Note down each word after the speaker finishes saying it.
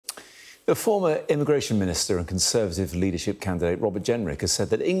The former immigration minister and Conservative leadership candidate Robert Jenrick has said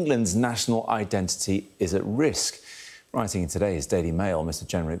that England's national identity is at risk. Writing in today's Daily Mail, Mr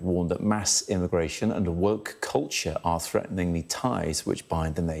Jenrick warned that mass immigration and a woke culture are threatening the ties which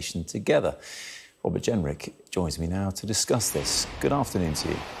bind the nation together. Robert Jenrick joins me now to discuss this. Good afternoon to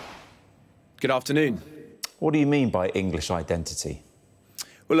you. Good afternoon. What do you mean by English identity?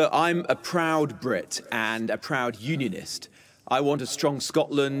 Well, look, I'm a proud Brit and a proud unionist. I want a strong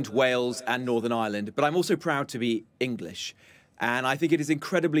Scotland, Wales and Northern Ireland, but I'm also proud to be English. And I think it is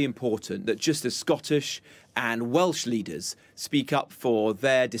incredibly important that just as Scottish and Welsh leaders speak up for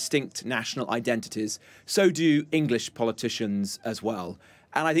their distinct national identities, so do English politicians as well.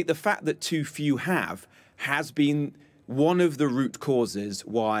 And I think the fact that too few have has been one of the root causes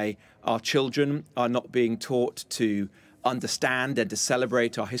why our children are not being taught to understand and to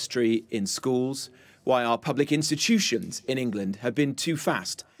celebrate our history in schools, why our public institutions in England have been too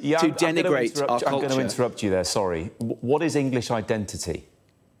fast to denigrate our culture. I'm going to interrupt you there, sorry. What is English identity?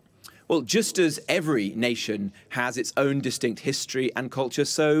 Well, just as every nation has its own distinct history and culture,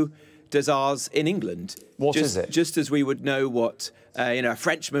 so does ours in England. What is it? Just as we would know what, a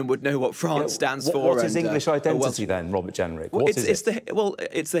Frenchman would know what France stands for. What is English identity then, Robert Jenrick? Well,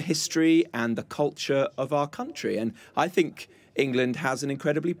 it's the history and the culture of our country. And I think England has an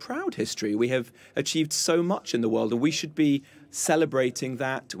incredibly proud history. We have achieved so much in the world, and we should be celebrating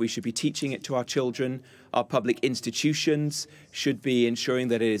that. We should be teaching it to our children. Our public institutions should be ensuring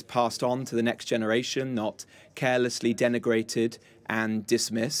that it is passed on to the next generation, not carelessly denigrated and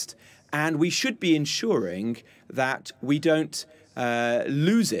dismissed. And we should be ensuring that we don't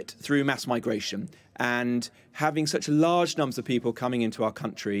lose it through mass migration. And having such large numbers of people coming into our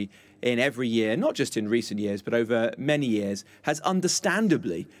country in every year, not just in recent years, but over many years, has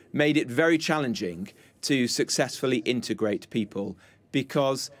understandably made it very challenging to successfully integrate people,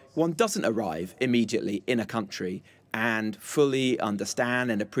 because one doesn't arrive immediately in a country and fully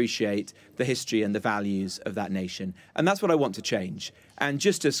understand and appreciate the history and the values of that nation. And that's what I want to change. And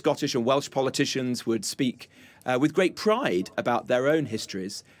just as Scottish and Welsh politicians would speak with great pride about their own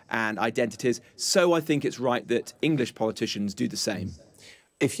histories and identities, so I think it's right that English politicians do the same.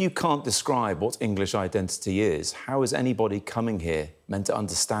 If you can't describe what English identity is, how is anybody coming here meant to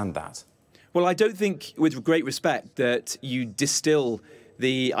understand that? Well, I don't think, with great respect, that you distill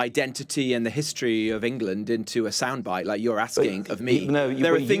the identity and the history of England into a soundbite like you're asking of me.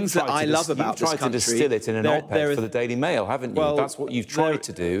 There are things that I love about this country. You've tried to distill it in an op-ed for the Daily Mail, haven't you? Well, that's what you've tried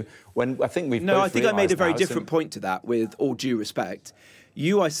to do. When I think we've I think I made a very different point to that, with all due respect.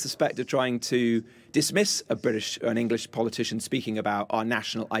 You, I suspect, are trying to dismiss a British or an English politician speaking about our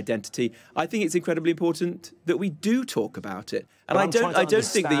national identity. I think it's incredibly important that we do talk about it. And I don't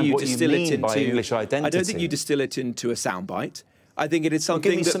think that you distill it into English identity. I don't think you distill it into a soundbite. I think it is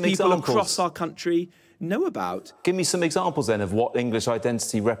something that people across our country know about. Give me some examples then of what English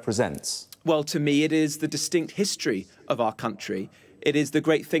identity represents. Well, to me, it is the distinct history of our country. It is the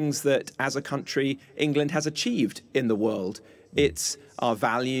great things that, as a country, England has achieved in the world. It's our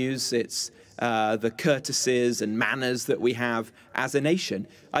values, it's the courtesies and manners that we have as a nation.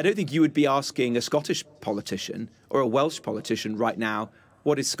 I don't think you would be asking a Scottish politician or a Welsh politician right now,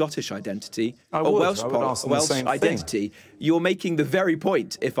 what is Scottish identity? Or Welsh identity. You're making the very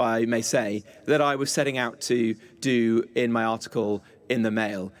point, if I may say, that I was setting out to do in my article in the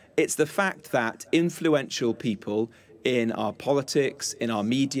Mail. It's the fact that influential people in our politics, in our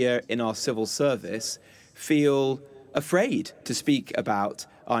media, in our civil service feel afraid to speak about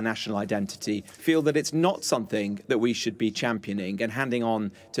our national identity, feel that it's not something that we should be championing and handing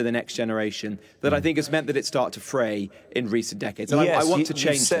on to the next generation, that I think has meant that it started to fray in recent decades. And yes, I want to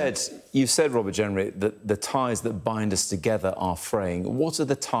change that. You said, Robert Jenrick, that the ties that bind us together are fraying. What are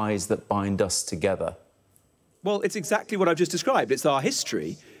the ties that bind us together? Well, it's exactly what I've just described. It's our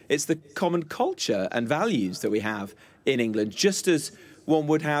history. It's the common culture and values that we have in England, just as one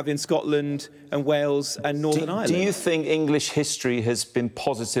would have in Scotland and Wales and Northern Ireland. Do you think English history has been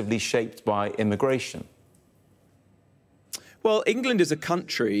positively shaped by immigration? Well, England is a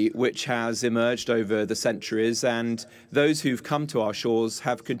country which has emerged over the centuries, and those who've come to our shores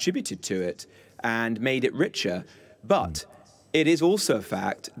have contributed to it and made it richer. But it is also a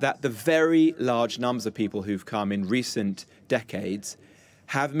fact that the very large numbers of people who've come in recent decades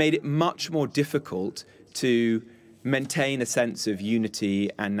have made it much more difficult to maintain a sense of unity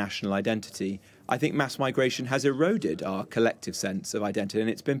and national identity. I think mass migration has eroded our collective sense of identity, and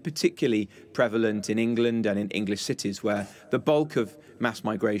it's been particularly prevalent in England and in English cities where the bulk of mass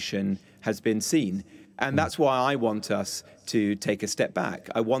migration has been seen. And that's why I want us to take a step back.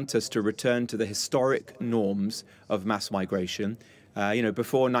 I want us to return to the historic norms of mass migration,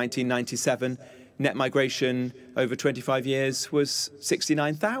 Before 1997, net migration over 25 years was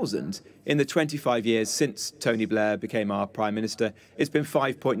 69,000. In the 25 years since Tony Blair became our Prime Minister, it's been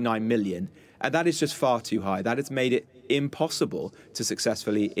 5.9 million. And that is just far too high. That has made it impossible to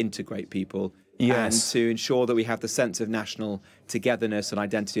successfully integrate people and to ensure that we have the sense of national togetherness and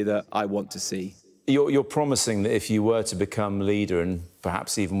identity that I want to see. You're promising that if you were to become leader and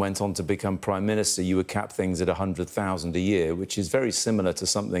perhaps even went on to become Prime Minister, you would cap things at 100,000 a year, which is very similar to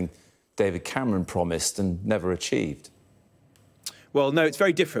something David Cameron promised and never achieved. Well, no, it's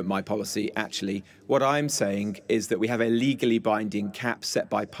very different, my policy, actually. What I'm saying is that we have a legally binding cap set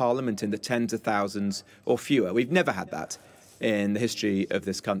by Parliament in the tens of thousands or fewer. We've never had that in the history of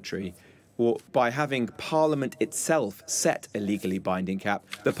this country. By having Parliament itself set a legally binding cap,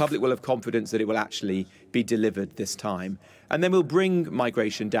 the public will have confidence that it will actually be delivered this time. And then we'll bring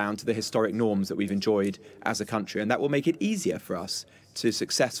migration down to the historic norms that we've enjoyed as a country, and that will make it easier for us to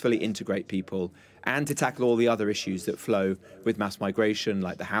successfully integrate people and to tackle all the other issues that flow with mass migration,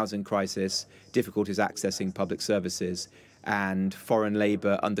 like the housing crisis, difficulties accessing public services, and foreign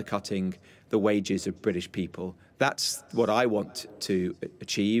labour undercutting the wages of British people. That's what I want to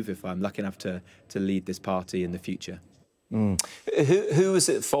achieve if I'm lucky enough to lead this party in the future. Who is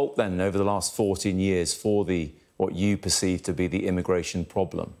at fault then over the last 14 years for what you perceive to be the immigration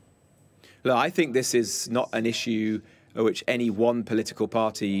problem? Look, I think this is not an issue of which any one political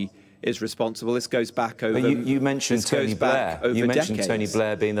party is responsible. This goes back over. You mentioned Tony Blair. You mentioned decades. Tony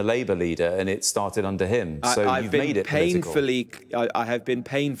Blair being the Labour leader, and it started under him. So you've made it political. I have been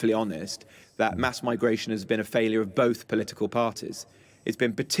painfully honest that mass migration has been a failure of both political parties. It's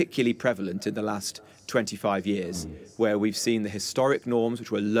been particularly prevalent in the last 25 years, where we've seen the historic norms,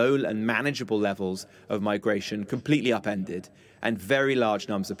 which were low and manageable levels of migration, completely upended, and very large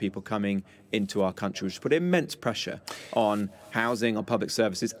numbers of people coming into our country, which put immense pressure on housing, on public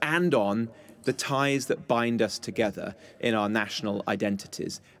services, and on the ties that bind us together in our national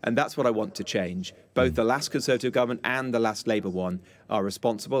identities. And that's what I want to change. Both the last Conservative government and the last Labour one are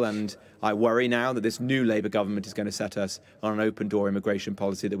responsible, and I worry now that this new Labour government is going to set us on an open-door immigration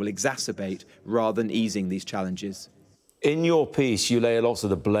policy that will exacerbate rather than easing these challenges. In your piece, you lay a lot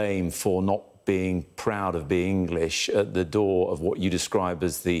of the blame for not being proud of being English at the door of what you describe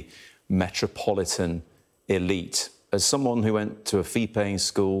as the metropolitan elite. As someone who went to a fee-paying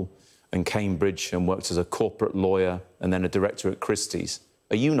school and Cambridge and worked as a corporate lawyer and then a director at Christie's,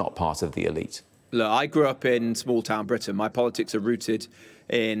 are you not part of the elite? Look, I grew up in small-town Britain. My politics are rooted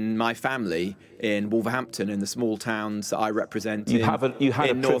in my family in Wolverhampton, in the small towns that I represent. You had a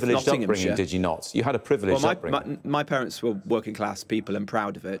privileged upbringing, did you not? You had a privileged upbringing. My parents were working-class people and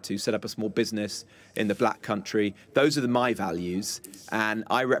proud of it, to set up a small business in the Black Country. Those are my values, and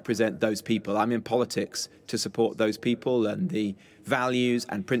I represent those people. I'm in politics to support those people and the values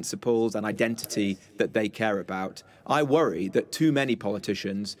and principles and identity that they care about. I worry that too many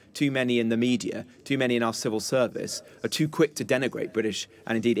politicians, too many in the media, too many in our civil service are too quick to denigrate British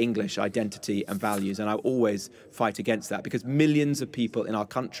and indeed English identity and values, and I always fight against that because millions of people in our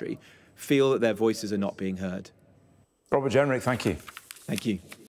country feel that their voices are not being heard. Robert Jenrick, thank you. Thank you.